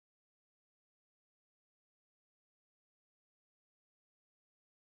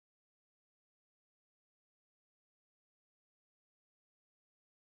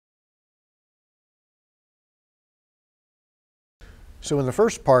So in the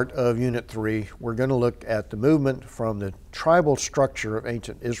first part of Unit 3, we're going to look at the movement from the tribal structure of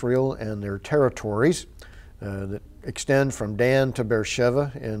ancient Israel and their territories that extend from Dan to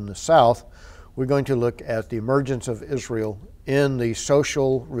Beersheba in the south. We're going to look at the emergence of Israel in the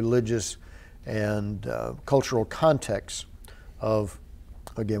social, religious, and cultural context of,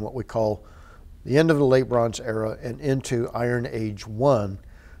 again, what we call the end of the Late Bronze Era and into Iron Age 1.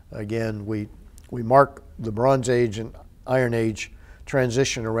 Again, we mark the Bronze Age and Iron Age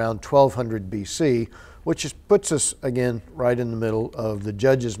transition around 1200 BC, which puts us, again, right in the middle of the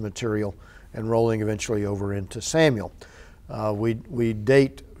Judges material and rolling eventually over into Samuel. We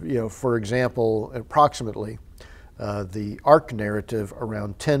date, for example, approximately the Ark narrative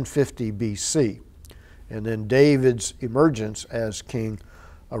around 1050 BC, and then David's emergence as king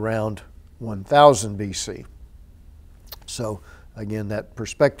around 1000 BC. So again, that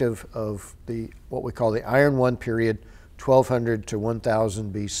perspective of what we call the Iron One period, 1200 to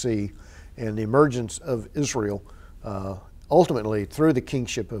 1000 BC, and the emergence of Israel ultimately through the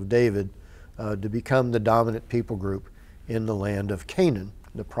kingship of David to become the dominant people group in the land of Canaan,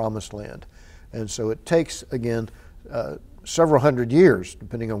 the promised land. And so it takes, again, several hundred years,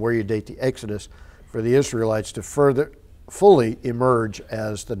 depending on where you date the Exodus, for the Israelites to fully emerge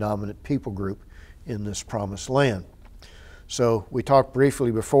as the dominant people group in this promised land. So we talked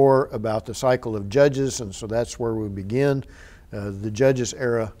briefly before about the cycle of Judges, and so that's where we begin. The Judges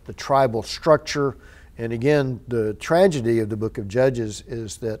era, the tribal structure, and again, the tragedy of the book of Judges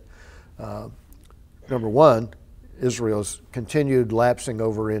is that, number one, Israel's continued lapsing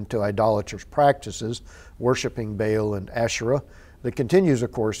over into idolatrous practices, worshiping Baal and Asherah. That continues,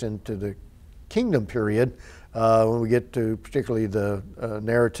 of course, into the kingdom period when we get to particularly the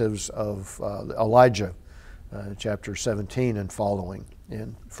narratives of Elijah, chapter 17 and following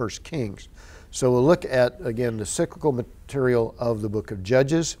in 1 Kings. So we'll look at, again, the cyclical material of the book of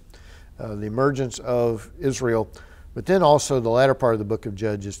Judges, the emergence of Israel, but then also the latter part of the book of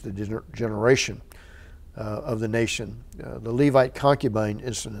Judges, the generation of the nation, the Levite concubine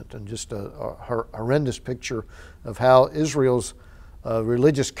incident, and just a horrendous picture of how Israel's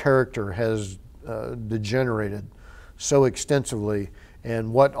religious character has degenerated so extensively,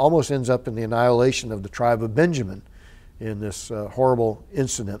 and what almost ends up in the annihilation of the tribe of Benjamin in this horrible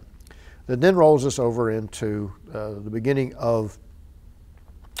incident that then rolls us over into the beginning of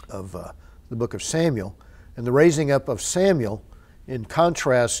the book of Samuel and the raising up of Samuel in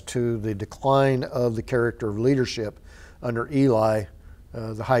contrast to the decline of the character of leadership under Eli,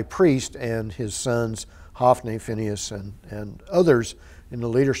 the high priest, and his sons Hophni, Phinehas, and others in the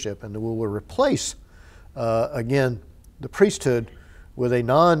leadership. And we will replace, again, the priesthood with a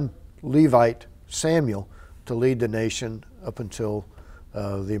non-Levite Samuel to lead the nation up until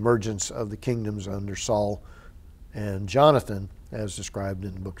the emergence of the kingdoms under Saul and Jonathan, as described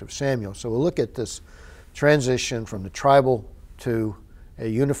in the book of Samuel. So we'll look at this transition from the tribal to a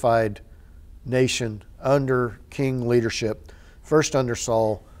unified nation under king leadership, first under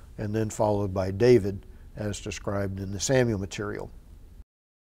Saul and then followed by David, as described in the Samuel material.